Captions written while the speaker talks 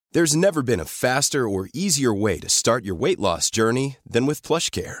There's never been a faster or easier way to start your weight loss journey than with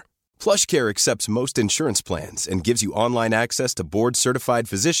PlushCare. PlushCare accepts most insurance plans and gives you online access to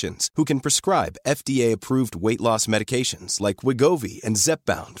board-certified physicians who can prescribe FDA-approved weight loss medications like Wegovy and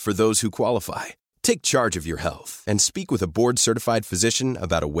Zepbound for those who qualify. Take charge of your health and speak with a board-certified physician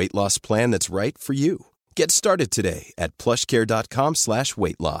about a weight loss plan that's right for you. Get started today at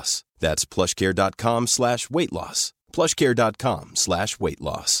plushcare.com/weightloss. That's plushcare.com/weightloss.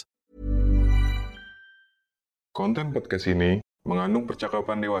 plushcare.com/weightloss. Konten podcast ini mengandung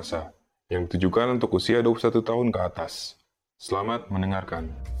percakapan dewasa yang ditujukan untuk usia 21 tahun ke atas. Selamat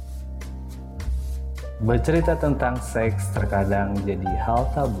mendengarkan. Bercerita tentang seks terkadang jadi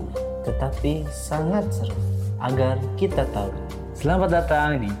hal tabu, tetapi sangat seru agar kita tahu. Selamat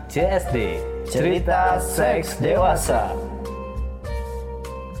datang di CSD, Cerita Seks Dewasa.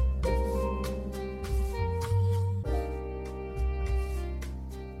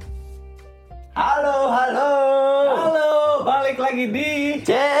 Halo, balik lagi di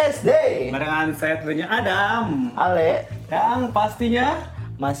CSD barengan saya tentunya Adam, Ale, yang pastinya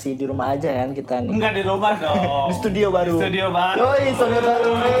masih di rumah aja kan kita nih. enggak di rumah dong. Di studio baru. Studio baru. Yoi, studio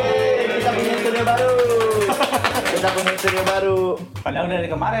baru. Kita punya studio baru. Kita punya studio baru. Padahal udah dari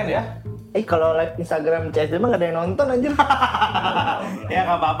kemarin ya. Kalau live Instagram CSD mah gak ada yang nonton anjir. Ya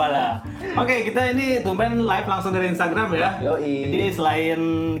nggak apa-apa lah. Oke, kita ini tumben live langsung dari Instagram ya. Yoi. Jadi selain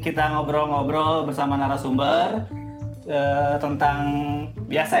kita ngobrol-ngobrol bersama narasumber tentang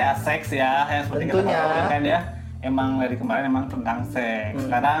biasa ya seks ya, yang seperti Tentunya. kita katakan ya. Emang dari kemarin emang tentang seks.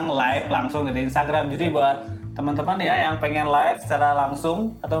 Sekarang live langsung dari Instagram. Jadi buat teman-teman ya yang pengen live secara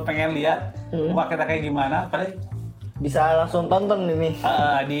langsung atau pengen lihat muka kita kayak gimana, Bisa langsung tonton ini.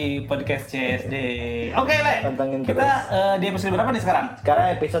 di podcast CSD. Oke, Le. Pantengin Kita di episode berapa nih sekarang?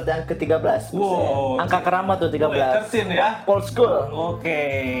 Sekarang episode yang ke-13. Wow. Angka keramat tuh 13. 13 ya. Old school.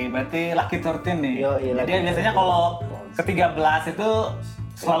 Oke, berarti lucky 13 nih. Yoi, Jadi lucky biasanya kalau ke-13 itu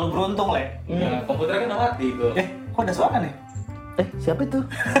selalu beruntung, Le. Nah, komputer kan mati itu. Kok ada suara nih? Siapa itu?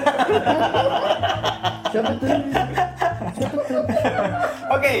 Siapa itu?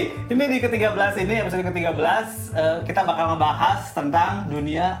 Oke, ini di ke-13 ini, episode ke-13 kita bakal ngebahas tentang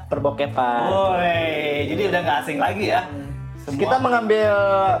dunia Perbokepan. Woi, jadi udah nggak asing lagi ya. Kita mengambil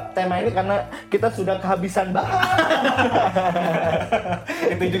tema ini karena kita sudah kehabisan bahan.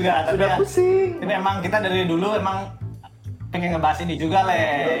 itu juga Sudah tapi ya, pusing. Tapi emang kita dari dulu emang pengen ngebahas ini juga,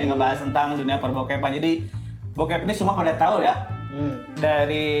 Le. Ngebahas tentang dunia perbokepan. Jadi bokep ini semua pada tahu ya.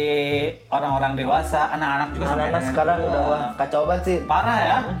 Dari orang-orang dewasa, anak-anak juga sampai Anak-anak dengan sekarang tua. udah kacau banget sih. Parah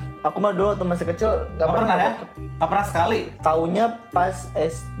ya. Aku mah dulu waktu masih kecil Gak pernah ya? Gak pernah sekali. Taunya pas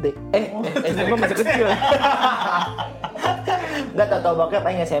SD. SD mah masih kecil. Enggak tahu bokep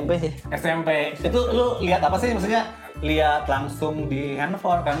paling SMP sih. SMP. Itu lu lihat apa sih? Maksudnya lihat langsung di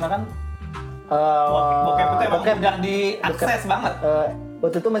handphone karena kan bokep itu emang udah diakses banget.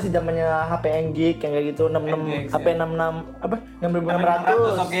 Waktu itu masih zamannya HP N-Gig yang kayak gitu, 66 N-Gig, HP ya. 66 apa?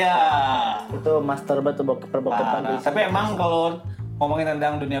 6600. Oke ya. Itu master banget tuh perbokepan. Parah. Tapi emang kalau ngomongin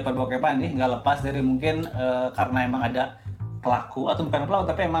tentang dunia perbokepan nih nggak lepas dari mungkin karena emang ada pelaku atau bukan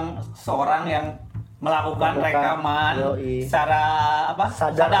pelaku tapi emang seorang yang melakukan rekaman Yoi. secara apa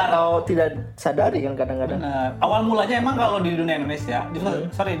sadar atau tidak sadari kan kadang-kadang. Bener. Awal mulanya emang kalau di dunia Indonesia, di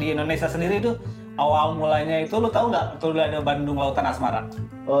Indonesia sendiri itu awal mulanya itu lu tahu nggak? Tuh ada Bandung Lautan Asmara.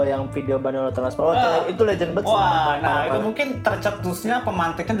 Oh, yang video Bandung Lautan Asmara. Itu legend banget. Wah, nah itu mungkin tercetusnya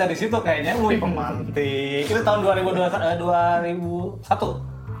pemantiknya dari situ kayaknya. Wih, pemantik. Itu tahun 2001.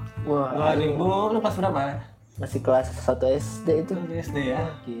 Wah, 2000 lu pas berapa? masih kelas 1 SD itu. SD ya.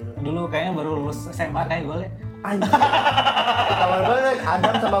 Gila. Dulu kayaknya baru lulus SMA kayak gue. Anjir. Ketahuan banget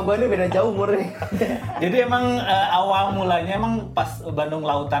Adam sama gue ini beda jauh umurnya. Jadi emang awal mulanya emang pas Bandung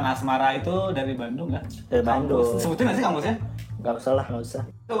Lautan Asmara itu dari Bandung nggak? Dari Bandung. Sebutin nggak sih kampusnya? Gak usah lah, gak usah.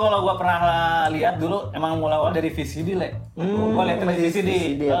 Itu kalau gua pernah lihat dulu emang mulai awal dari VCD, Le. Gua lihat dari VCD.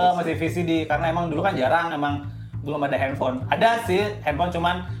 Masih VCD karena emang dulu kan jarang emang belum ada handphone. Ada sih handphone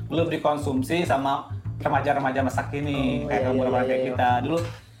cuman belum dikonsumsi sama remaja-remaja masa kini kayak remaja kayak kita. Dulu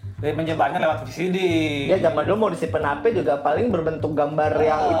dari menyebarnya lewat VCD. Ya zaman dulu mau disimpan HP juga paling berbentuk gambar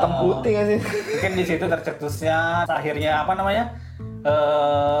yang hitam putih nggak sih? Mungkin di situ tercetusnya akhirnya apa namanya?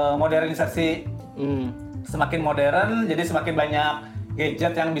 Modernisasi. Semakin modern, jadi semakin banyak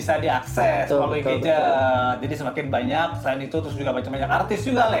gadget yang bisa diakses melalui gadget. Jadi semakin banyak. Selain itu terus juga banyak artis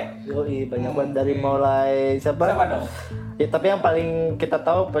juga, Le. Yoi, banyak banget dari mulai siapa dong? Ya, tapi yang paling kita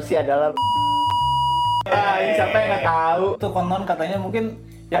tahu pasti adalah siapa yang nggak tahu? Itu konon katanya mungkin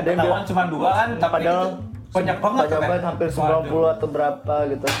yang ada yang ketahuan cuma 2 kan, tapi padahal itu banyak banget. hampir 90 atau berapa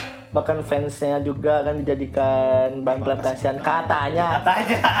gitu. bahkan fansnya juga kan dijadikan bahan pelatihan katanya.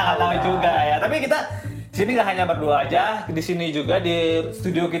 Nggak tahu juga ya. Tapi kita sini nggak hanya berdua aja, di sini juga di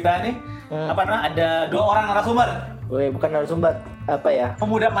studio kita nih ada 2 orang narasumber. Woi, bukan narasumber, apa ya?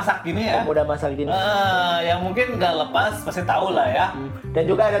 Pemuda masa kini ya. Pemuda masa kini. Yang mungkin nggak lepas pasti tahu lah ya. Dan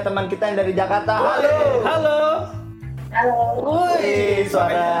juga ada teman kita yang dari Jakarta. Halo. Halo. Woi,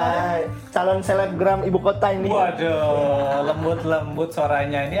 suara calon selebgram ibu kota ini. Waduh, lembut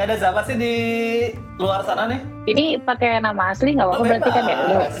suaranya. Ini ada siapa sih di luar sana nih? Ini pakai nama asli nggak apa-apa berarti kan ya?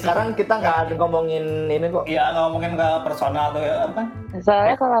 Sekarang kita nggak ada ngomongin ini kok. Iya, nggak ngomongin ke personal tuh ya kan?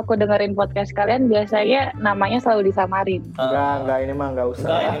 Soalnya kalau aku dengerin podcast kalian biasanya namanya selalu disamarin. Enggak, ini mah nggak usah.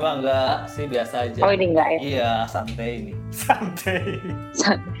 Enggak, ini mah enggak sih, biasa aja. Oh, ini enggak ya? Iya, santai ini. Santai.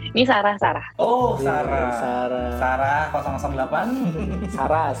 Ini Sarah. Oh, Sarah. Sarah 008.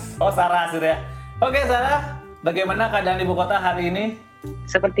 Saras. Oh, Sarah sudah. Oke, Sarah. Bagaimana keadaan ibu kota hari ini?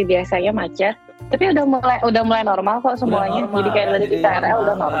 Seperti biasanya macet. Tapi udah mulai normal kok semuanya. Normal. Jadi kayak dari KRL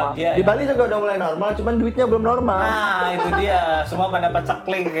udah normal. Iya, Di Bali juga udah mulai normal, cuman duitnya belum normal. Nah, itu dia. Semua pada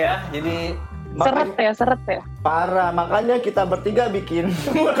paceklik ya. Jadi Seret ya. Parah, makanya kita bertiga bikin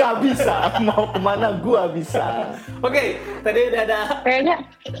nggak bisa. Mau kemana gua bisa. Oke, tadi udah ada Kayaknya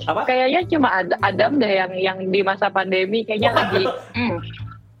apa? Kayaknya cuma Adam deh yang di masa pandemi kayaknya lagi.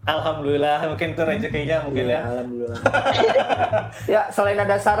 Alhamdulillah, mungkin itu rezekinya mungkin ya. Alhamdulillah. Ya, selain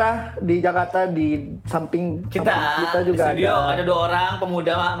ada Sarah di Jakarta, di samping Kita juga di studio ada. ada 2 orang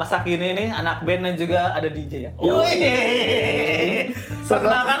pemuda masa kini nih, anak band dan juga ada DJ ya. Wih.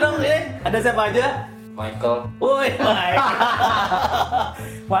 Perkenalkan dong ini, ada siapa aja? Michael. Woi, Michael.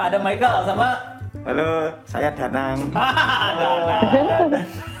 Wah, ada Michael sama Halo, saya Danang.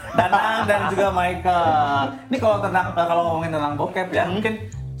 Danang dan juga Michael. Ini kalau ngomongin tentang bokep ya, mungkin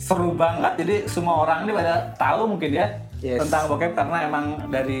seru banget. Jadi semua orang ini pada tahu mungkin ya tentang bokep karena emang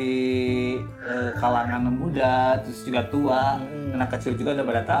dari kalangan muda, terus juga tua, anak kecil juga udah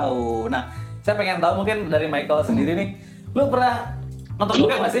pada tahu. Nah, saya pengen tahu mungkin dari Michael sendiri nih, lu pernah nonton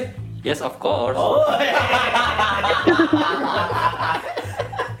bokep nggak sih? Yes, of course. Oh, ya.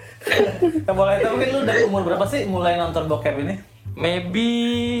 Boleh tahu mungkin lu dari umur berapa sih mulai nonton bokep ini? Maybe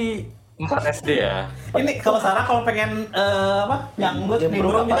 4 SD ya. Ini kalau Sarah kalau pengen nyambut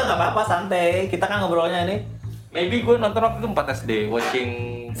nimbrung juga nggak apa-apa, santai. Kita kan ngobrolnya ini. Maybe gue nonton waktu itu 4 SD, watching.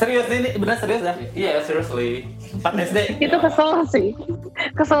 Serius ini, benar serius ya? Iya, seriously. 4 SD. Itu kesel sih.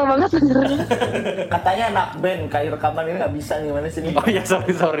 Kesel banget beneran. Katanya anak band, kayak rekaman ini nggak bisa nih, mana sih ini? Oh iya,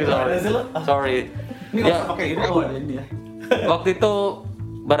 sorry. Gimana sih lo? Sorry. Ini nggak Ya, usah pakai ini, oh ada ini ya. waktu itu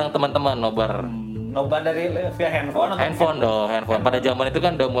bareng teman-teman nobar. Nobar dari via handphone atau? Handphone. Pada zaman itu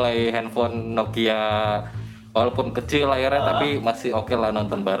kan udah mulai handphone Nokia, walaupun kecil layarnya tapi masih oke lah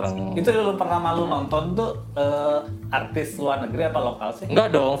nonton bareng. Itu dulu pertama lu nonton tuh artis luar negeri apa lokal sih?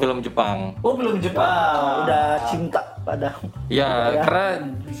 Enggak dong, film Jepang. Oh, belum Jepang. Udah cinta pada. Ya,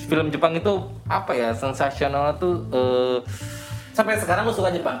 karena film Jepang itu apa ya, sensasional tuh. Sampai sekarang lu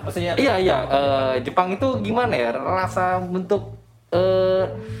suka Jepang? Maksudnya? Iya. Jepang itu gimana ya, rasa bentuk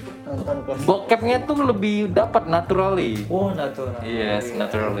bokepnya tuh lebih dapat naturally. Oh, natural. Yes,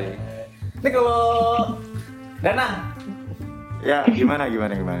 naturally. Ini kalau Danang, Ya, gimana?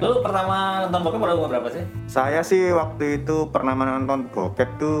 lu pertama nonton bokep pada umur berapa sih? Saya sih waktu itu pernah menonton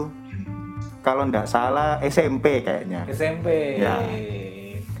bokep tuh, kalau nggak salah SMP kayaknya. SMP. Ya.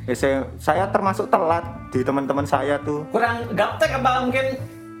 Saya termasuk telat di teman-teman saya tuh. Kurang gaptek apa mungkin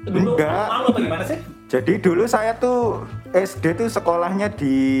dulu Enggak. malu apa gimana sih? Jadi dulu saya tuh SD tuh sekolahnya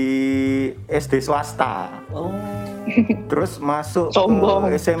di SD swasta. Oh. Terus masuk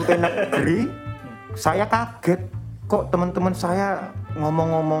Sombong. ke SMP negeri, saya kaget kok teman-teman saya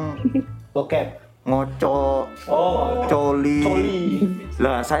ngomong-ngomong Bokep. ngocok, coli.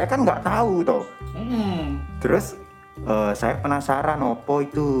 Lah saya kan nggak tahu toh. Terus saya penasaran opo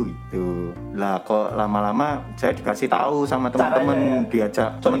itu gitu. Lah kok lama-lama saya dikasih tahu sama teman-teman,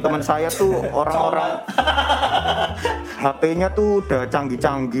 diajak teman-teman saya tuh orang-orang HP-nya tuh udah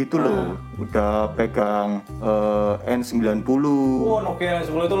canggih-canggih tuh loh. Udah pegang N90. Oh, Nokia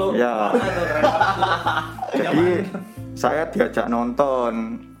 10 itu lo. Ya. Jadi saya diajak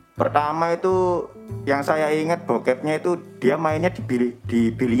nonton. Pertama itu yang saya ingat bokepnya itu dia mainnya di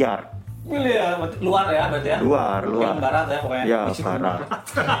biliar. Biliar luar ya berarti ya? Luar. Yang barat ya pokoknya. Ya, Isi barat. barat.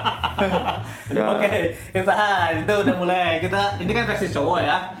 Ya. Oke, itu udah mulai. Ini kan versi cowok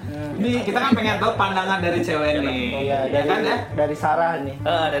ya. Ini kita kan pengen tahu pandangan dari cewek nih. Iya, ya kan ya? dari Sarah nih.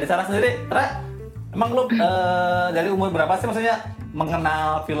 Dari Sarah sendiri, Ra? Emang lu dari umur berapa sih maksudnya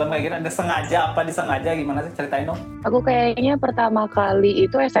mengenal film kayak gini? Ada sengaja apa disengaja gimana sih? Ceritain dong. Aku kayaknya pertama kali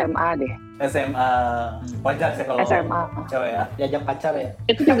itu SMA deh. SMA. Wajar sih kalau SMA. cewek ya. Diajak pacar ya.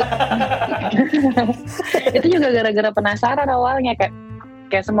 Itu juga itu juga gara-gara penasaran awalnya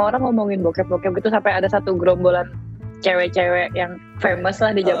kayak semua orang ngomongin bokep-bokep gitu sampai ada satu gerombolan cewek-cewek yang famous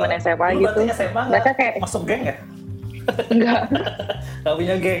lah di zaman SMA Lu gitu. berarti SMA Mereka nggak kayak masuk geng ya? enggak Gak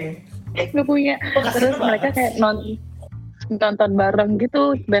punya geng. punya. Terus mereka kayak nonton bareng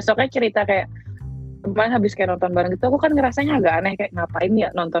gitu. Besoknya cerita kayak kemarin habis kayak nonton bareng gitu, aku kan ngerasanya agak aneh kayak ngapain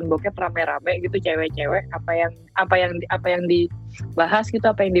ya nonton bokep rame-rame gitu cewek-cewek, apa yang dibahas gitu,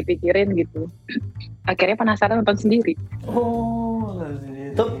 apa yang dipikirin gitu. Akhirnya penasaran nonton sendiri. Oh,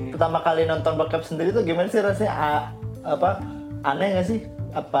 Itu pertama kali nonton bokep sendiri tuh gimana sih rasanya? Aneh nggak sih?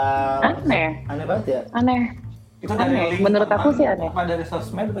 Apa Aneh. Aneh banget ya? Aneh. itu dari Aneh. link Menurut aku sih aneh. Apa dari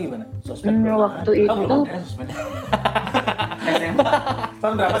sosmed apa gimana? Waktu Oh, itu belum ada ya sosmed. SMA.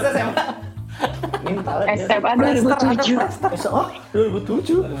 Tahun berapa sih SMA? Minta lah dia. SMA 2007. Oh,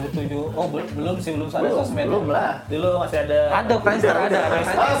 2007. 2007. Oh, belum sih, belum ada sosmed. Belum lah. Dulu masih ada. Ada Friendster ada.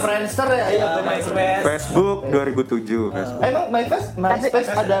 Oh, Friendster ya. Iya, Ada MySpace. Facebook 2007 Facebook. Emang MySpace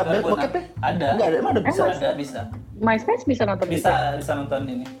ada bokep ya? Ada. Enggak ada, emang ada bisa. Ada, bisa. MySpace bisa nonton Bisa nonton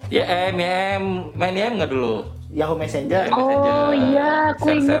ini. Main YM nggak dulu? Yahoo Messenger. Oh iya,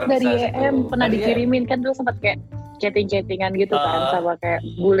 aku ingat dari Share-share EM pernah Dari dikirimin kan dulu sempat kayak chatting-chattingan gitu kan sama kayak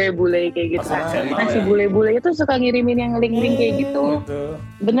bule-bule kayak gitu. Nah si bule-bule itu suka ngirimin yang link-link kayak gitu.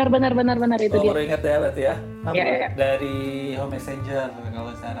 Benar itu Oh, dia. baru ingat ya berarti ya. Ya. Dari Home Messenger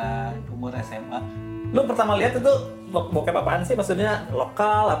kalau secara umur SMA. Lu pertama lihat itu bokep apaan sih? Maksudnya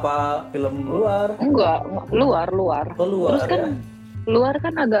lokal apa film luar? Enggak, luar. Oh, luar, Terus kan ya? luar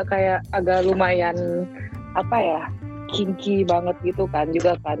kan agak lumayan apa ya? Kinky banget gitu kan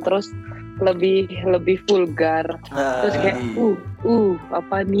juga kan. Terus lebih vulgar. Terus kayak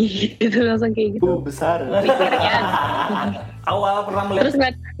apa nih gitu langsung kayak gitu. Besar. Pikirnya. Awal pernah melihat Terus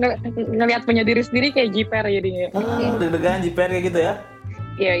ngeliat punya diri sendiri kayak jiper jadinya. deg-degan jiper kayak gitu ya?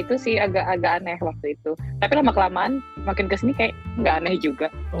 Ya itu sih agak aneh waktu itu. Tapi lama kelamaan makin kesini kayak nggak aneh juga.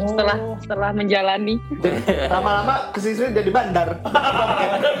 Setelah menjalani. Lama-lama kesini jadi bandar.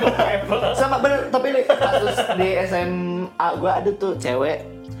 Sama bener, tapi ini kasus di SMA gua ada tuh cewek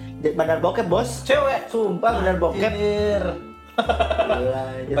bandar bokep bos. Cewek. Sumpah bandar bokep. Anjir. Gila,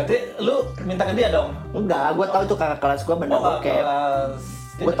 anjir. Berarti lu minta ke dia dong? Enggak, gua tahu tuh kakak kelas gua bandar bokep. kelas.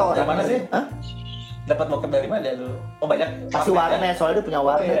 Gua tau Dari orang mana sih? Hah? Dapat bokep dari mana dia dulu? Oh banyak. Pasti warnet, soalnya dia punya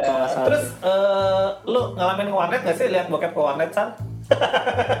warnet Iya. kalau nggak salah. Terus lu ngalamin warnet nggak sih lihat bokep ke warnet San?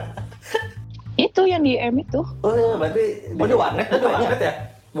 Itu yang di EM itu. Oh iya, berarti di warnet itu warnet ya?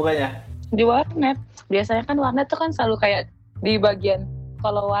 Bukannya? Di warnet. Biasanya kan warnet tuh kan selalu kayak di bagian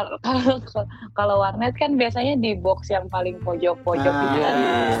kalau warnet kan biasanya di box yang paling pojok-pojok gitu kan.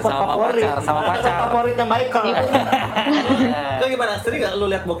 Spot Sama favorit. pacar, sama pacar. Spot favoritnya Michael. Lu gimana? Sering nggak lu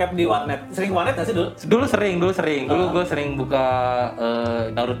lihat bokep di warnet? Sering warnet nggak sih dulu? Dulu sering. Dulu gue sering buka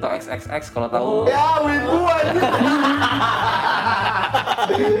Naruto XXX kalau tahu. Ya, wibu aja.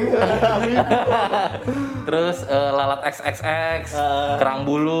 Terus lalat XXX, kerang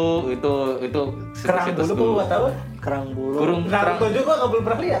bulu itu Kerang situs-situs dulu dulu. gua tahu. Kerang bulu. Naruto juga nggak belum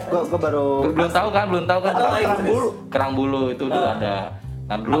pernah lihat. Gua baru Belum tahu kan? Ada lagi kerang bulu. Kerang bulu itu dulu ada.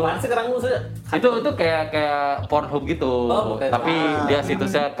 Nah dulu Apaan sih kerang bulu sih? itu kayak Pornhub gitu, bukan. tapi dia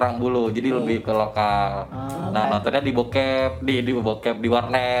situsnya kerang bulu, jadi lebih ke lokal. Nah nontonnya di bokep, di bokep di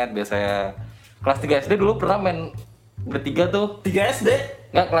warnet biasanya. Kelas 3 SD dulu pernah main bertiga tuh. 3 SD?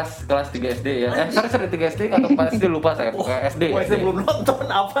 Nggak, kelas 3 SD ya. Sorry 3 SD atau 4 SD lupa saya. Pokoknya SD. SD belum nonton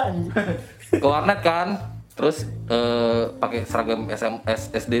apa? Ke warnet kan. Terus pakai seragam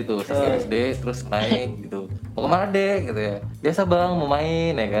SD tuh, seragam SD, terus naik gitu. Mau kemana deh gitu ya. Biasa bang mau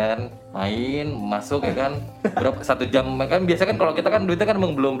main ya kan. Main, masuk ya kan. Berapa 1 jam kan biasa kan kalau kita kan duitnya kan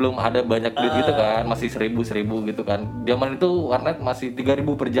emang belum ada banyak duit gitu kan, masih 1000 gitu kan. Zaman itu warnet masih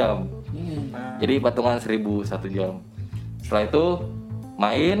 3.000 per jam. Jadi patungan 1.000 1 jam. Setelah itu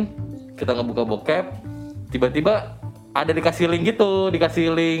main, kita ngebuka bokep, tiba-tiba ada dikasih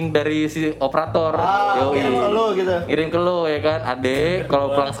link dari si operator. kirim ke lu gitu. Kirim ke lu ya kan, adek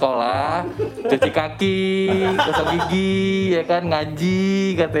kalau pulang sekolah cuci kaki, gosok gigi ya kan,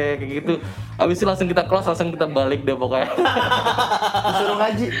 ngaji katanya kayak gitu. Habis itu langsung kita close, langsung kita balik deh pokoknya. Disuruh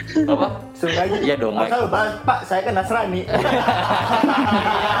ngaji. Apa? Disuruh ngaji. Iya dong, Mike. Asal Pak, saya kan Nasrani.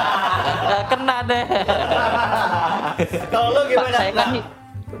 Kena deh. Kalau lu gimana? Saya kan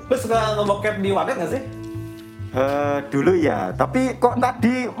Lu suka ngebokep di warnet nggak sih? Dulu ya, tapi kok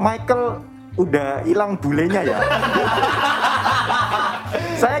tadi Michael udah hilang bulenya ya?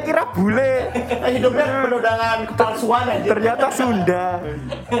 Saya kira bule. Hidupnya penuh dengan kepalsuan aja. Ternyata Sunda.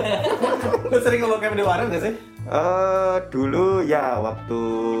 Lu sering ngebokep di warung gak sih? Dulu ya waktu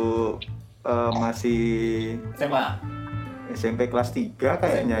masih SMA. SMP kelas 3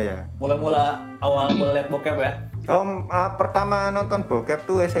 kayaknya ya. Mula-mula awal lihat bokep ya? Pertama nonton bokep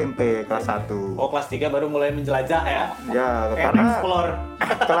tuh SMP kelas 1. Oh, kelas 3 baru mulai menjelajah ya? Ya, Kayak karena explore.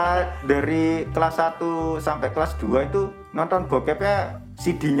 dari kelas 1 sampai kelas 2 itu nonton bokepnya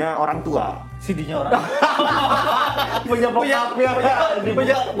CD-nya orang tua. CD-nya orang. Punya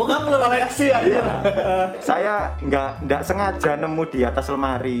bokap lu koleksi aja. Saya nggak sengaja nemu di atas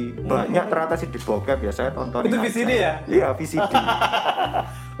lemari. Banyak ternyata CD bokep ya, saya tonton. Itu VCD ya? Iya, VCD.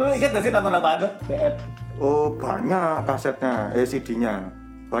 Lu ingat gak sih nonton apa? BF. Oh, banyak kasetnya, CD-nya.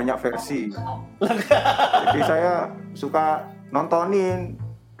 Banyak versi. Jadi saya suka nontonin.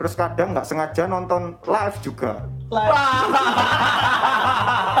 Terus kadang nggak sengaja nonton live juga.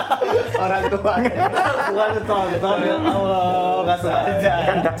 Orang tuanya. Bukan betul. Allah, gak sengaja.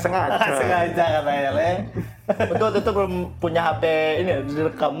 Kan nggak sengaja. Gak sengaja katanya, Le. Betul waktu itu belum punya HP ini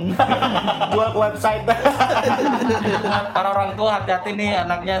direkam. Jual ke website. Para orang tua hati-hati nih,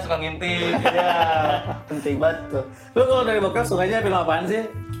 anaknya suka ngintip. Ya, penting banget tuh. Lu kalau dari bokep sukanya film apaan sih?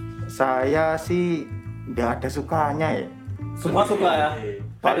 Saya sih nggak ada sukanya ya. Semua suka ya?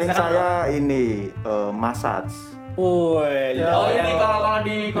 Paling saya ini massage. Woi, Oh ini kalau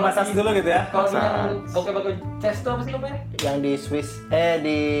di massage dulu gitu ya? Kalau yang bokep chest tuh apa sih namanya? Yang di Swiss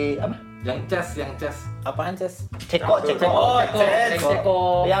di apa? Yang chest. Apaan, Ces? Ceko. Oh,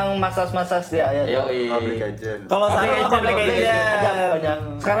 Ceko. Yang masas dia ya. Yoi. Kalau saya Banyak. banyak.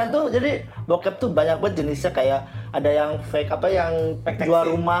 Sekarang tuh jadi bokep tuh banyak banget jenisnya, kayak ada yang fake apa yang Fake jual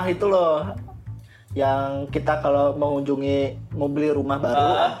taxi. rumah itu loh. Yang kita kalau mengunjungi mau beli rumah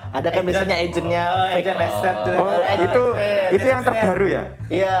baru, ada kan biasanya agentnya agent estate tuh. Oh, itu yang terbaru ya?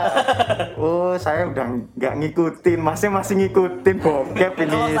 Iya. Oh, saya udah nggak ngikutin, masih ngikutin bokep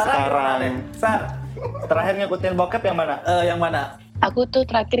ini Kalau Sarah sekarang. gimana, Le? Sar, Terakhir ngikutin bokep yang mana? yang mana? Aku tuh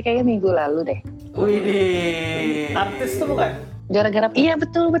terakhir kayaknya minggu lalu deh. Widih. Artis tuh bukan? Gara-gara iya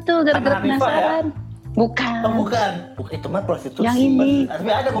betul gara-gara Tanah Hanifah, penasaran. Bukan. Oh, bukan. Bukan, itu mah prostitusi. Yang ini. Tapi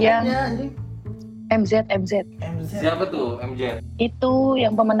ada Yang bokepnya anjing. MZ. MZ. Siapa tuh MJ? Itu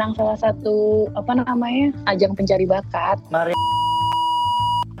yang pemenang salah satu apa namanya? Ajang pencari bakat. Mari.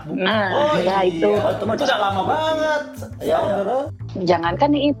 Nah, Oh ya iya. itu. Itu udah lama banget. Ya.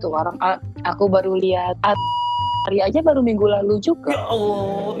 Jangankan itu aku baru lihat hari aja baru minggu lalu juga. Ya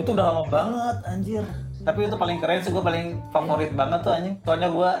Allah, itu udah lama banget anjir. Tapi itu paling keren sih, gue paling favorit banget tuh anjing. Soalnya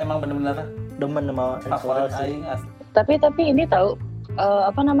gue emang bener-bener Demen sama favorit seksual sih. aing asli. Tapi ini tahu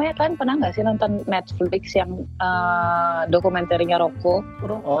apa namanya, kan pernah nggak sih nonton Netflix yang dokumenterinya Rocco?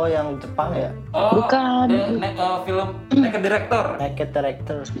 Oh, yang Jepang ya? Oh, Bukan. Film Naked Director. Naked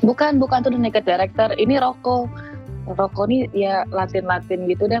Director. Bukan tuh The Naked Director. Ini Rocco nih ya Latin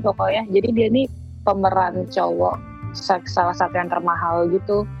gitu deh pokoknya. Jadi dia nih pemeran cowok salah satu yang termahal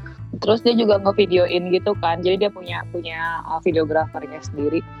gitu. Terus dia juga ngevideoin gitu kan. Jadi dia punya videografernya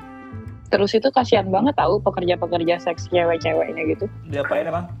sendiri. Terus itu kasihan banget tahu pekerja-pekerja seks cewek-ceweknya gitu. Diapain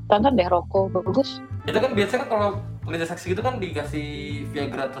emang? Tonton deh Rocco, bagus. Itu kan biasanya kan kalau kerja seksi gitu kan dikasih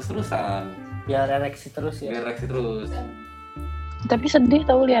Viagra terus-terusan. Biar ereksi terus ya. Biar reaksi terus. Tapi sedih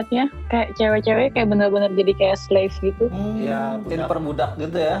tahu liatnya, kayak cewek-cewek kayak bener-bener jadi kayak slave gitu. Ya, mungkin perbudak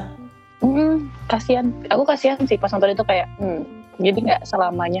gitu ya. Kasihan. Aku kasihan sih pas nonton itu kayak, jadi nggak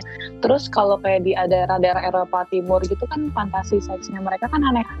selamanya. Terus kalau kayak di daerah-daerah Eropa Timur gitu kan fantasi seksnya mereka kan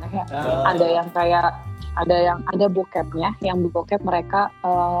aneh-aneh ya. Ada bokepnya, yang bokep mereka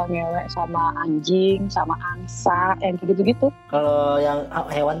ngewek sama anjing, sama angsa, yang gitu-gitu. Kalau yang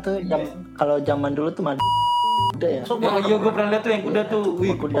hewan tuh kalau zaman dulu tuh kuda ya. Iya gue pernah lihat tuh yang kuda tuh.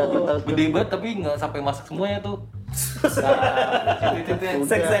 Wih, Kuda, gue tahu tuh. gede banget tapi nggak sampai masak semuanya tuh.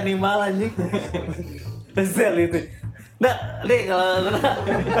 Seks animal anjing. Besel itu. Nah, nih kalau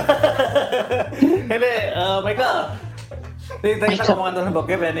ini Michael. Nih kita ngomongin tentang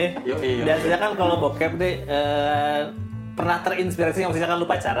bokep ya nih. Yoi. Biasanya kan kalau bokep nih pernah terinspirasi, maksudnya kan lu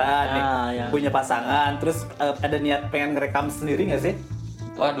pacaran nih, ya. punya pasangan, terus ada niat pengen ngerekam sendiri nggak sih?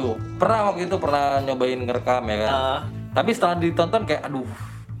 Waduh, pernah waktu itu nyobain ngerekam ya kan. Tapi setelah ditonton kayak aduh,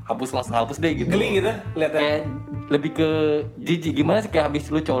 langsung hapus deh gitu. Geli gitu lihatnya. Kayak lebih ke jijik gimana sih, kayak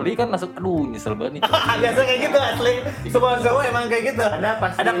habis lu coli kan langsung aduh nyesel banget nih. Biasa kayak gitu asli. Semua cowok emang kayak gitu. Ada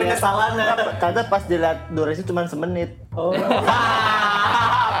pas ada penyesalan. Ternyata pas dilihat durasi cuma semenit. Oh.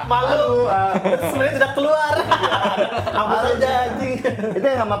 Malu. Sebenarnya tidak keluar. Hapus aja anjing. Itu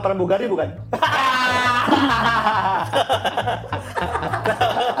yang sama pramugari bukan?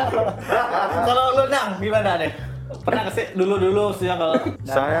 Kalau lu Nang gimana nih? Pernah nggak sih dulu sih ya kalau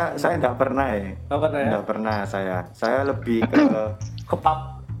Saya enggak pernah ya. Nggak pernah ya? Enggak pernah saya. Saya lebih ke kepap.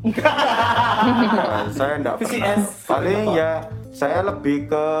 saya enggak pernah. VCS. Paling ya saya lebih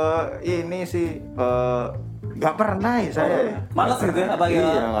ke ini sih enggak pernah ya saya. Males gitu ya apa ya?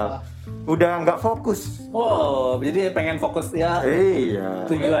 Iya, udah enggak fokus. Oh, jadi pengen fokus ya. Iya.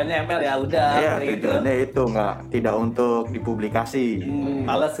 Tujuannya ML ya udah. Iya, kayak gitu. tujuannya itu tidak untuk dipublikasi.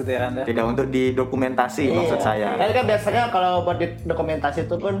 Males gitu ya kan. Tidak untuk didokumentasi maksud saya. Karena kan biasanya kalau buat dokumentasi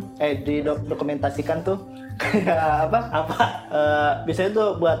itu pun dokumentasikan tuh kayak apa? Biasanya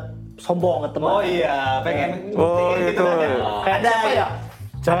tuh buat sombong ke teman. Oh iya, pengen Oh, buktiin itu. kan ya. Kayak Ada siapa ya?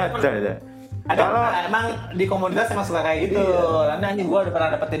 Jangan. Ada emang di komunitas emang suka kayak gitu. Nanti anjing gua udah pernah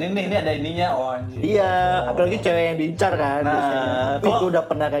dapetin ini ada ininya. Oh anjing. Iya, apalagi cewek yang diincar kan. Nah, biasanya. Itu udah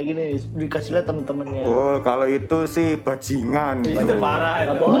pernah kayak gini, dikasih lihat temen-temennya. Oh, kalau itu sih bajingan. Itu parah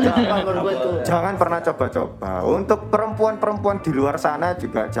itu. Jangan menurut gue itu. Jangan pernah coba-coba. Untuk perempuan-perempuan di luar sana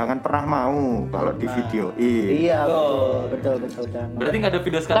juga jangan pernah mau kalau di videoin. Iya, betul. Jangan. Berarti nggak ada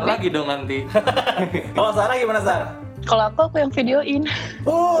video sekarang lagi dong nanti. Kalau Sarah gimana Sarah? Kalau aku yang videoin.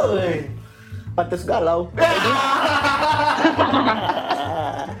 Pantes galau.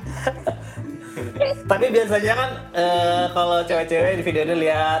 Tapi biasanya kan kalau cewek-cewek di video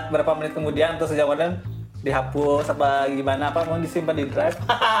lihat berapa menit kemudian terus sejauh kemudian dihapus apa gimana apa mau disimpan di drive.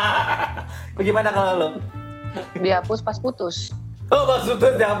 Bagaimana kalau lo? Dihapus pas putus. Oh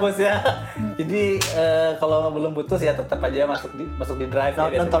maksudnya dihapus ya. Jadi kalau belum putus ya tetap aja masuk di drive.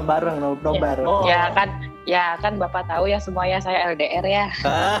 ya, Nonton bareng, nobar. Oh. Ya kan Bapak tahu ya semuanya saya LDR ya.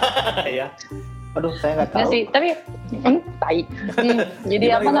 Iya. Aduh, saya nggak Enggak tahu. sih, tapi tai. Jadi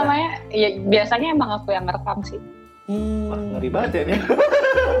Gimana, apa gimana? namanya? Ya biasanya emang aku yang ngerekam sih. Wah, ngeri banget ya ini.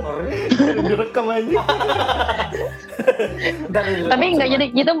 Direkam aja. Tapi enggak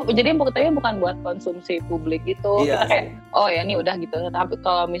jadi buktinya bukan buat konsumsi publik gitu. Iya Kita kayak oh ya ini udah gitu. Tapi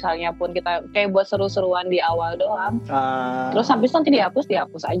kalau misalnya pun kita kayak buat seru-seruan di awal doang. Terus habis nanti dihapus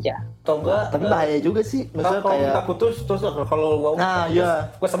aja. Atau enggak? Tapi bahaya juga sih. Maksudnya Kalau kayak kita putus terus kalau gua Nah, iya.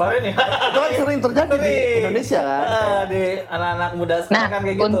 gua sebarin ya. itu kan sering terjadi di Indonesia kan. Di anak-anak muda sekarang kan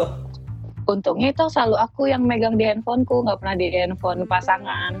kayak gitu. Untungnya itu selalu aku yang megang di handphoneku, nggak pernah di handphone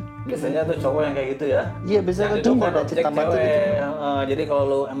pasangan. Biasanya tuh cowok yang kayak gitu ya. Iya, biasanya Nah, kan itu cuma ada objek cerita mati cewek. gitu. Jadi kalau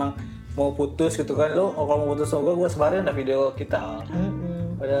lu emang mau putus gitu kan, lu kalau mau putus sama gua sebarin ada video kita.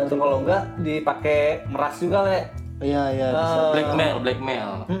 Padahal tuh kalau enggak dipakai meras juga le. Iya, bisa.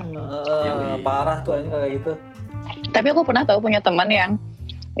 Blackmail. Parah tuh anjing kayak gitu. Tapi aku pernah tahu punya teman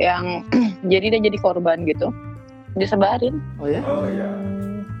yang jadi dia jadi korban gitu, disebarin. Oh ya?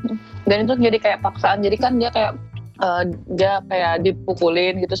 Dan itu jadi kayak paksaan. Jadi kan dia kayak dia kayak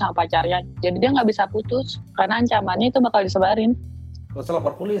dipukulin gitu sama pacarnya. Jadi dia nggak bisa putus karena ancamannya itu bakal disebarin. Terus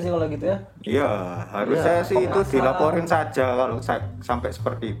lapor polisi kalau gitu ya. Iya, harusnya sih itu dilaporin saja kalau sampai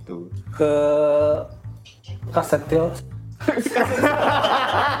seperti itu. Ke Kasetio.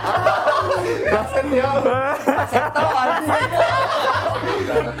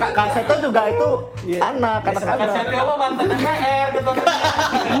 Kaseto juga itu anak Kasetio apa mantan DPR gitu.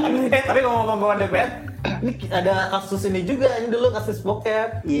 Tapi ngomong-ngomong DPR, ini ada kasus ini juga, ini dulu kasus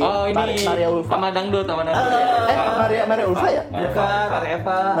bokep. Oh ini Maria Ulfa. sama dangdut. Maria Ulfa ya? Bukan,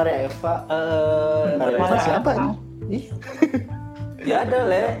 Eva. Maria Eva. Maria Eva Maria siapa ini? Ih, Ya ada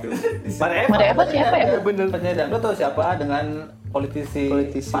le. Maria Eva siapa ya? Bener. Penyanyi dangdut atau siapa dengan politisi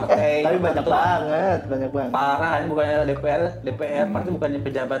partai. tapi banyak banget. Parah, ini bukannya DPR partai bukannya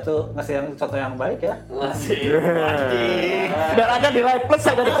pejabat tuh ngasih yang contoh yang baik ya. Biar ada di live plus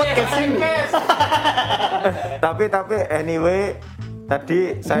ada di podcast ini. Tapi anyway,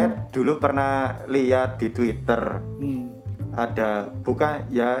 tadi saya dulu pernah lihat di Twitter. Ada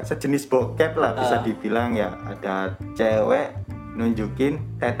bukan ya sejenis bokep lah bisa dibilang ya, ada cewek nunjukin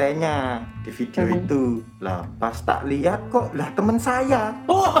tetenya di video itu lah, pas tak lihat kok lah temen saya.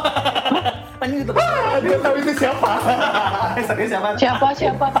 Anjing itu. Dia tahu itu siapa? Serius siapa? Siapa?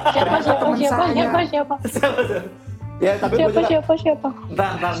 Temen saya. Ya tapi gue juga Siapa?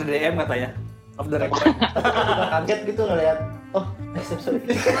 Ntar di DM katanya. Off the record. kaget gitu ngeliat. Oh, sorry.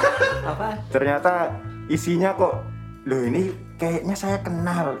 Apa? Ternyata isinya kok, loh ini kayaknya saya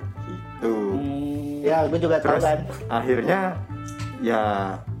kenal gitu. Ya, gue juga tahu Terus kan. akhirnya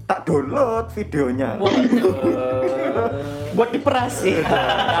ya tak download videonya. Buat diperas sih.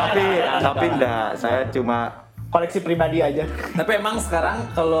 tapi enggak, saya cuma Koleksi pribadi aja. Tapi emang sekarang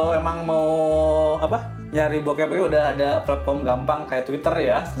kalau emang mau nyari bokep itu udah ada platform gampang kayak Twitter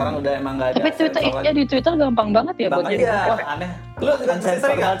ya. Sekarang udah emang nggak ada. Tapi Twitter ya di Twitter gampang banget ya buat Bang jadi iya, bokep. aneh. Lu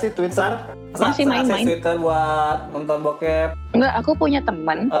Sensor banget sih Twitter. Masih main-main. Twitter buat nonton bokep. Enggak, aku punya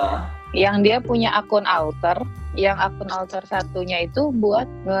teman. Yang dia punya akun alter, yang akun alter satunya itu buat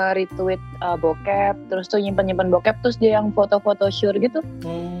nge-retweet bokep, terus tuh nyimpen bokep, terus dia yang foto-foto sure gitu.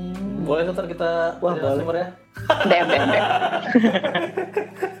 Boleh tuh ntar kita boleh ya. DM.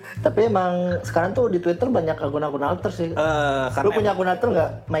 Tapi emang sekarang tuh di Twitter banyak akun-akun alter sih. Lu punya akun alter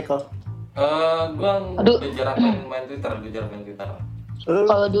nggak, Michael? Gua Aduh. udah jarang main Twitter,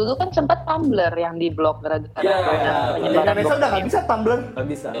 Kalau dulu kan sempat Tumblr yang di-blok gara-gara Iya. Di Indonesia udah nggak bisa Tumblr. Nggak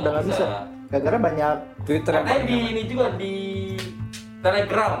bisa. Udah nggak bisa. Gara-gara banyak Twitter yang Katanya di ini juga di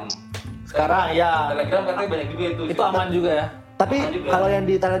Telegram. sekarang ya. Telegram katanya banyak juga itu. itu aman juga ya. Tapi kalau yang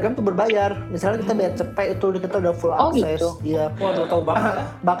di Telegram tuh berbayar. Misalnya kita bayar cepet itu kita udah full Oh, akses. gitu? Iya. Wah, tahu banget.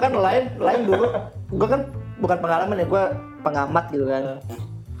 Bahkan lain dulu, gue kan bukan pengalaman ya, gue pengamat gitu kan.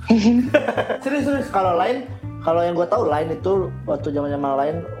 Serius kalau yang gue tahu lain itu waktu zaman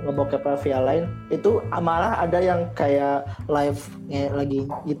lain ngebokep via lain itu malah ada yang kayak live lagi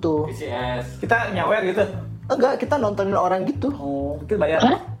gitu. PCS. Kita nyawer gitu. Enggak, kita nontonin orang gitu. Oh, kita bayar.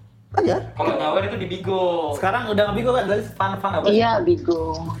 Aja. Kalau nyawer itu di Bigo. Sekarang udah nggak bigo kan, dari fun apa? Iya,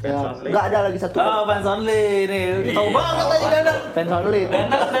 Bigo. Ya, enggak ada lagi satu. Oh, fans only nih. Tahu banget aja Danang. Fans only.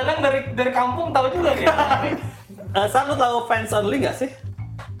 Danang dari kampung tahu juga ya. San, lu tahu fans only nggak sih?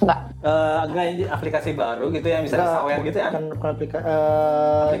 Enggak. Enggak, ini aplikasi baru gitu yang bisa disawer gitu ya. Bukan aplikasi.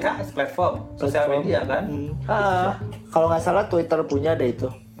 Aplikasi platform sosial media kan. Kalau nggak salah Twitter punya deh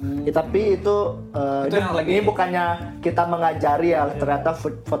itu. Ya, tapi itu yang lagi- ini bukannya kita mengajari ya ternyata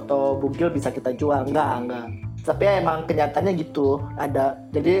foto bugil bisa kita jual, enggak. Tapi ya emang kenyataannya gitu ada.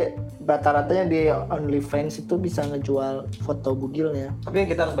 Jadi rata-ratanya di OnlyFans itu bisa ngejual foto bugilnya. Tapi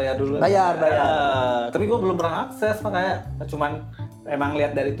kita harus bayar dulu. Bayar. Tapi gue belum pernah akses makanya cuman emang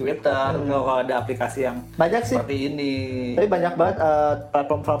lihat dari Twitter kalau ada aplikasi yang Banyak sih. seperti ini Tapi banyak banget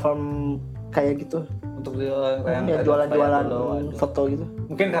platform-platform kayak gitu. untuk Ya, yang jualan-jualan foto gitu.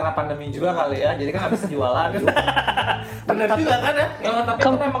 Mungkin karena pandemi juga kali ya, jadi kan nggak bisa jualan. Bener juga kan ya? Ya, tapi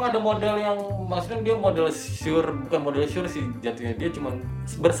kan emang ada model yang maksudnya dia model sure, bukan model sure sih jatuhnya, dia cuma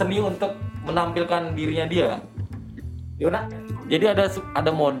berseni untuk menampilkan dirinya dia. Gimana? Jadi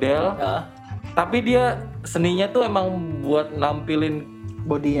ada model, tapi dia seninya tuh emang buat nampilin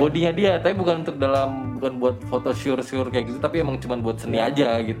bodinya dia, tapi bukan buat foto sure kayak gitu, tapi emang cuma buat seni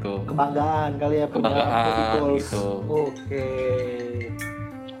aja gitu. Kebanggaan kali ya punya Kebanggaan goals. gitu. Oke.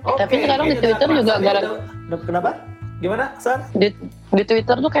 Tapi sekarang di Twitter juga Kenapa? Gimana, San? Di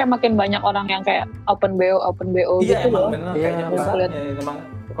Twitter tuh kayak makin banyak orang yang kayak open BO Iya, gitu emang loh. bener. Iya, Kayaknya bisa bisa. lihat. Ya, emang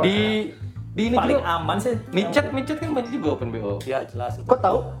Di ini paling juga aman sih. micet kan banyak juga open BO. Ya jelas. Kok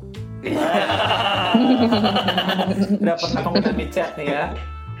tahu? Udah pernah ngomongin micet nih ya.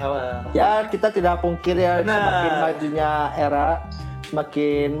 Ya kita tidak pungkir ya, Benar. semakin majunya era,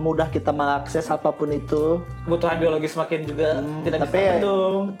 semakin mudah kita mengakses apapun itu. Kebutuhan biologi semakin juga tidak bisa Tapi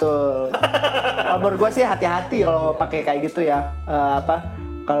bendung. betul. Kalau menurut gue sih hati-hati kalau pakai kayak gitu ya.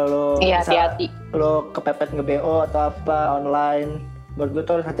 Kalau Iya, misal hati-hati. lo kepepet nge-BO atau apa online, menurut gue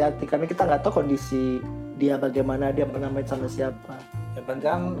tuh harus hati-hati karena kita nggak tahu kondisi dia bagaimana, dia pernah main sama siapa. Yang penting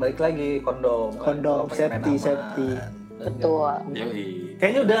kan balik lagi kondom. Kondom, Pakai main safety, aman. safety. Betul. Yoi.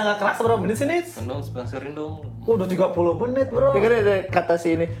 Kayaknya udah nggak kerasa berapa menit sih nih? Kondom sponsorin dong. Udah 30 menit bro. Dengerin deh kata si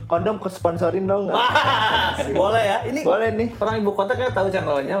ini, kondom sponsorin dong nggak? Boleh ya? Ini Boleh nih. orang ibu kota kan tahu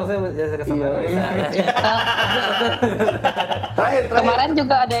channelnya, maksudnya jasa kesana. Terakhir. Kemarin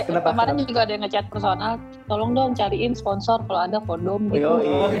juga ada Kenapa? juga ada yang ngechat personal, tolong dong cariin sponsor kalau ada kondom gitu.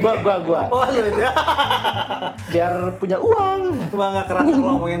 Gua. Oh gitu ya. Biar punya uang. Cuma nggak kerasa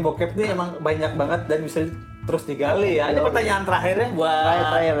kalau ngomongin bokep nih emang banyak banget dan bisa terus digali ya. Ini pertanyaan terakhirnya buat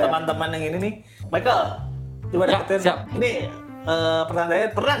Terakhir ya. teman-teman yang ini nih. Michael, coba Ya, deketin. siap. Ini pertanyaan terakhir,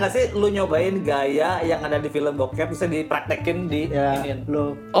 pernah nggak sih lu nyobain gaya yang ada di film bokep bisa dipraktekin di Ya, iniin?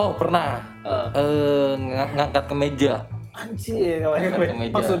 lu Oh pernah ngangkat ke meja. Anjir, Ke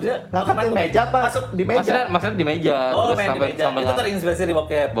meja. maksudnya ngangkat di meja apa? Masuk Di meja. Maksudnya di meja, Oh, terus main di sampai meja. sampai Itu terinspirasi di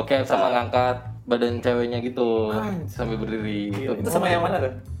bokep. bokep sama ngangkat badan ceweknya gitu sampai berdiri. Itu sama yang mana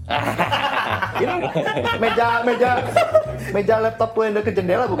tuh? Ini meja laptop gue yang deket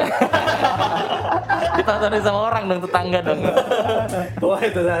jendela bukan? Ditontonin sama orang dong, tetangga dong. Wah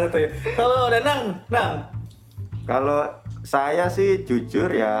itu satu ya. Kalau udah nang. Kalau saya sih jujur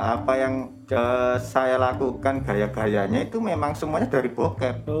ya, apa yang saya lakukan gaya-gayanya itu memang semuanya dari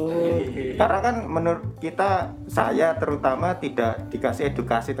bokep. Karena kan menurut kita, saya terutama tidak dikasih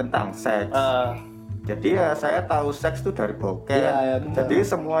edukasi tentang seks. Jadi ya saya tahu seks itu dari bokep. Iya, betul. Jadi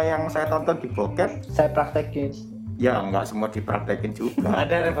semua yang saya tonton di bokep, Saya praktekin. ya nggak semua dipraktekin juga.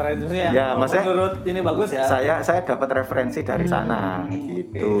 Ada referensinya. Ya, Oh, maksudnya- menurut ini bagus ya. Saya dapat referensi dari sana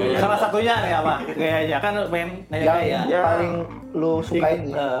gitu. Salah satunya nih apa? Gayanya kan main nanya Yang gaya. Ya. paling lu sukain.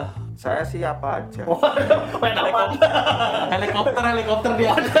 Saya sih apa aja. Main aman. Helikopter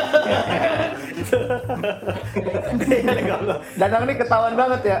dia. Danang ini ketahuan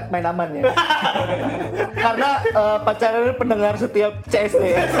banget ya main aman ya. Karena pacarnya ini pendengar setiap CSD.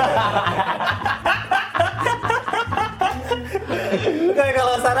 Kayak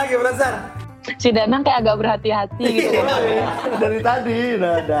kalau Sarah gimana Sar? Si Danang kayak agak berhati-hati gitu. Dari tadi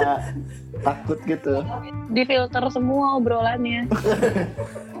udah ada takut gitu. Difilter semua obrolannya.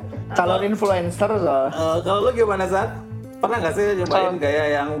 Calon influencer soal. Kalau lu gimana Sar? Pernah nggak sih nyobain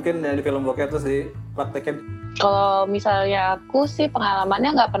gaya yang mungkin di film bokep tuh sih praktekin? Kalau misalnya aku sih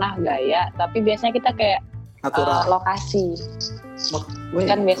pengalamannya nggak pernah gaya, tapi biasanya kita kayak Natural. lokasi.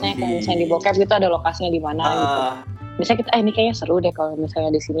 Kan biasanya kalau misalnya di bokep gitu ada lokasinya di mana gitu. Biasanya kita ini kayaknya seru deh kalau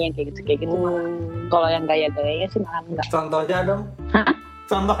misalnya di sini yang kayak gitu mah. Kalau yang gaya-gayanya sih malah enggak. Contohnya dong. Hah?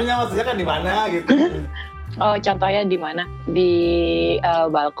 Contohnya maksudnya kan di mana gitu? Oh, contohnya di mana? Di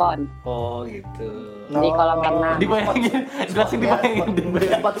balkon, Oh gitu. di kolam renang. Dibayangin, jelasin dibayangin.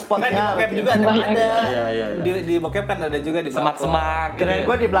 Spot-spotnya. Kan di bokep juga ada. Iya. Di bokep kan ada juga di Semak-semak. Kirain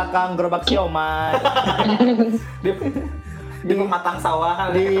gue di belakang gerobak siomay. di pematang sawah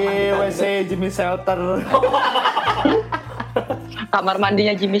kan. Di WC Jimmy Shelter. Kamar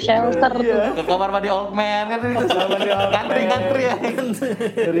mandinya Jimmy Shelter tuh. Ke kamar mandi old man kan itu. Ngantri ya.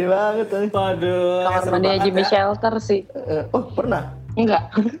 Ngeri banget. Waduh. Kamar seru mandinya banget Jimmy ya. Shelter sih. Oh pernah?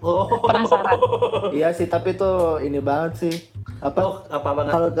 Enggak. Oh. Penasaran. Iya sih, tapi tuh ini banget sih. Apa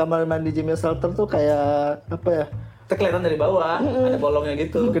banget? kalau kamar mandi Jimmy Shelter tuh kayak apa ya? Kita kelihatan dari bawah, ada bolongnya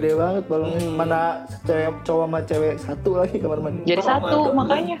gitu. Gede banget balongnya. Mana cowok sama cewek satu lagi kamar mandi. Jadi satu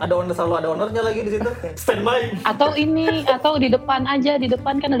makanya. Ada owner, selalu ada ownernya lagi di situ. Standby. Atau di depan aja, di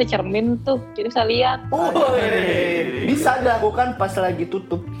depan kan ada cermin tuh, jadi bisa lihat. Bisa dilakukan pas lagi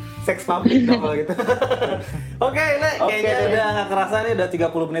tutup. Seks publik dong kalau gitu. Oke, Le, kayaknya deh. udah nggak kerasa nih, udah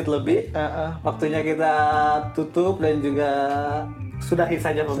 30 menit lebih. Waktunya kita tutup dan juga sudahi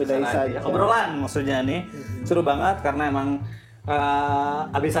saja pembicaraan. saja. Obrolan maksudnya nih. Seru banget karena emang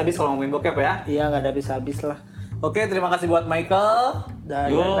habis-habis kalau ngomongin bokep ya. Iya, nggak ada habis-habis lah. Oke, terima kasih buat Michael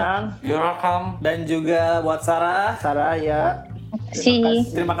Dan Yo, Danang, you're welcome. dan juga buat Sarah. Sarah ya.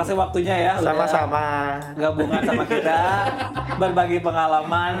 Terima kasih waktunya ya. udah Sama-sama. Gabungan sama kita, berbagi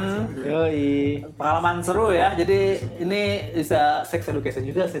pengalaman. Yoi. Pengalaman seru ya. Jadi ini bisa sex education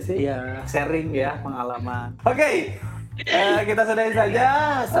juga sih. Iya. Sharing ya pengalaman. Oke. Kita sudahi saja.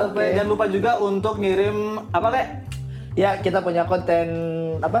 Sampai jangan lupa juga untuk ngirim apa Le? Ya, kita punya konten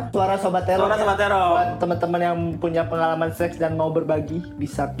apa? Suara Sobat Teror. Suara Sobat Teror. Buat teman-teman yang punya pengalaman seks dan mau berbagi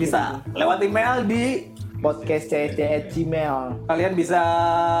bisa. Bisa lewat email di podcast.csd@gmail. kalian bisa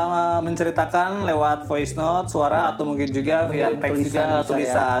menceritakan lewat voice note, suara atau mungkin juga via teks juga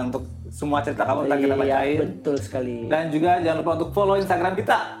tulisan untuk semua cerita kamu ntar kita Iya, bacain. betul sekali. Dan juga jangan lupa untuk follow Instagram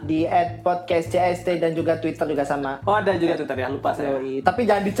kita. Di @podcastcsd dan juga Twitter juga sama. Oh ada juga Twitter ya, lupa saya. Yoi. Tapi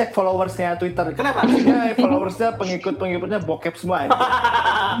jangan dicek followersnya Twitter. Kenapa? Ya, followersnya pengikutnya bokep semua.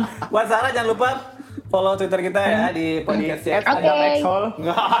 Buat Sarah jangan lupa follow Twitter kita ya di podcast ya. Ada Maxhole.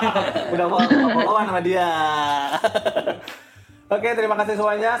 Udah follow nama dia. Oke, terima kasih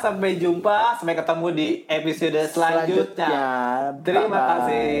semuanya. Sampai jumpa. Sampai ketemu di episode selanjutnya. Terima Bye-bye.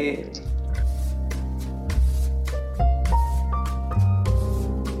 kasih.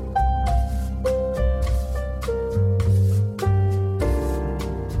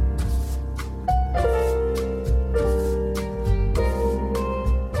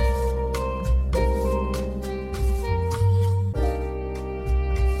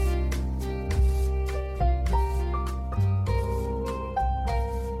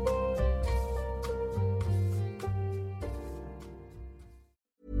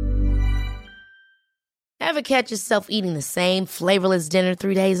 Ever catch yourself eating the same flavorless dinner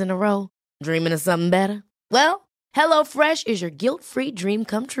 3 days in a row? Dreaming of something better? Well, HelloFresh is your guilt-free dream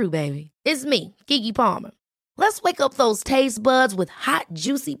come true, baby. It's me, Keke Palmer. Let's wake up those taste buds with hot,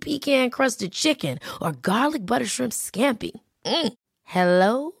 juicy pecan-crusted chicken or garlic butter shrimp scampi.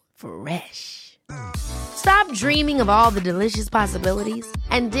 Hello Fresh. Stop dreaming of all the delicious possibilities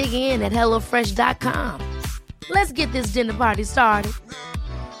and dig in at HelloFresh.com. Let's get this dinner party started.